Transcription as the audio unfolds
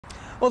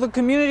Well, the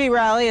community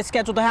rally is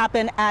scheduled to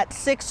happen at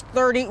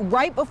 6:30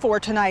 right before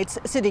tonight's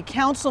city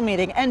council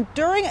meeting. And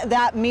during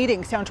that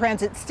meeting, Sound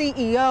Transit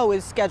CEO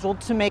is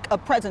scheduled to make a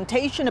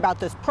presentation about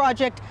this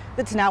project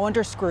that's now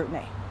under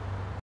scrutiny.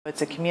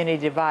 It's a community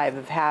divide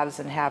of haves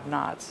and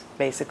have-nots,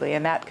 basically,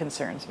 and that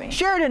concerns me.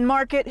 Sheridan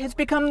Market has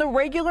become the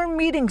regular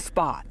meeting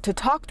spot to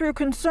talk through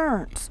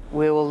concerns.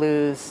 We will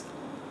lose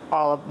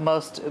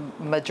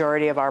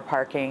majority of our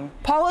parking.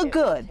 Paula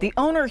Goode, the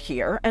owner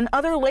here, and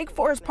other Lake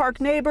Forest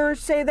Park neighbors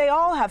say they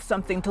all have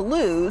something to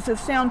lose if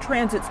Sound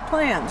Transit's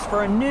plans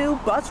for a new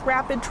bus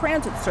rapid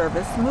transit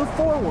service move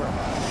forward.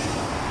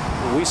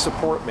 We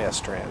support mass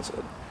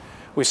transit.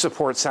 We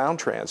support Sound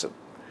Transit.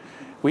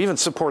 We even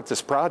support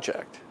this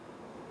project.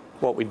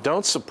 What we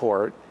don't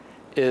support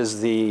is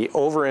the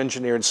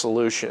over-engineered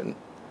solution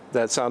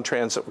that Sound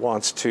Transit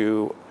wants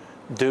to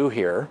do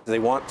here. They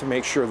want to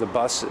make sure the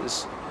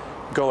buses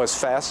go as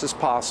fast as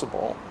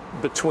possible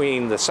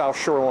between the South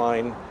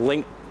Shoreline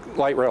Link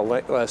Light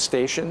Rail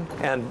Station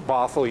and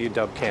Bothell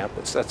UW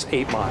campus. That's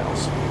 8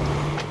 miles.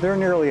 There are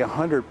nearly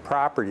 100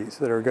 properties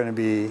that are going to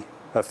be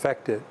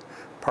affected.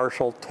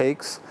 Partial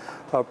takes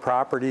of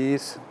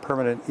properties,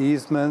 permanent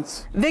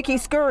easements. Vicki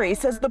Scurry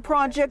says the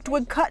project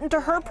would cut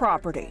into her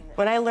property.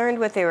 When I learned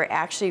what they were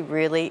actually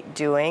really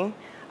doing,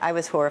 I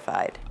was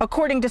horrified.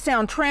 According to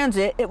Sound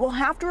Transit, it will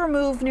have to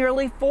remove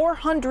nearly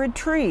 400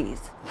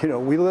 trees. You know,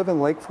 we live in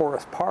Lake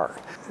Forest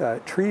Park.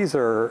 Trees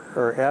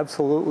are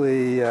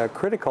absolutely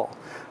critical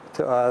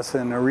to us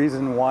and a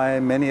reason why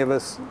many of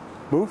us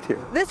moved here.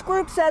 This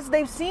group says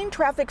they've seen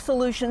traffic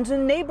solutions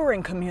in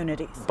neighboring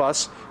communities.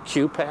 Bus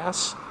queue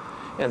pass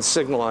and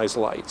signalized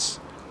lights.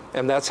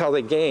 And that's how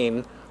they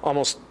gain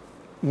almost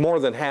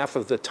more than half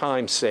of the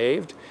time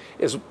saved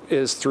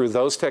is through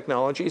those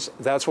technologies.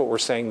 That's what we're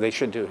saying they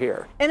should do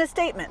here. In a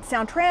statement,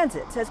 Sound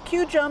Transit says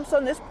queue jumps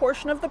on this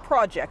portion of the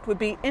project would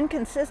be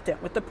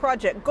inconsistent with the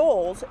project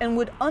goals and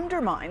would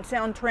undermine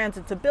Sound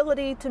Transit's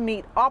ability to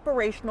meet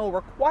operational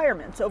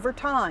requirements over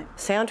time.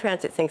 Sound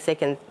Transit thinks they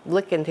can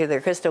look into their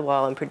crystal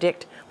ball and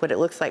predict what it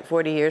looks like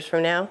 40 years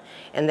from now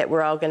and that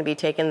we're all going to be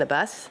taking the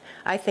bus.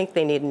 I think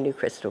they need a new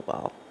crystal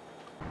ball.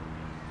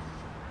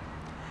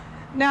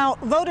 Now,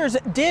 voters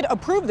did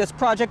approve this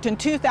project in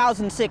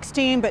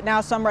 2016, but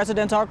now some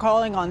residents are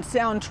calling on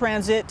Sound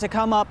Transit to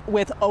come up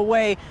with a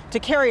way to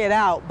carry it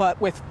out, but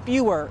with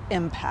fewer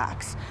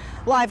impacts.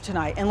 Live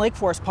tonight in Lake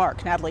Forest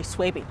Park, Natalie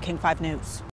Swaby, King 5 News.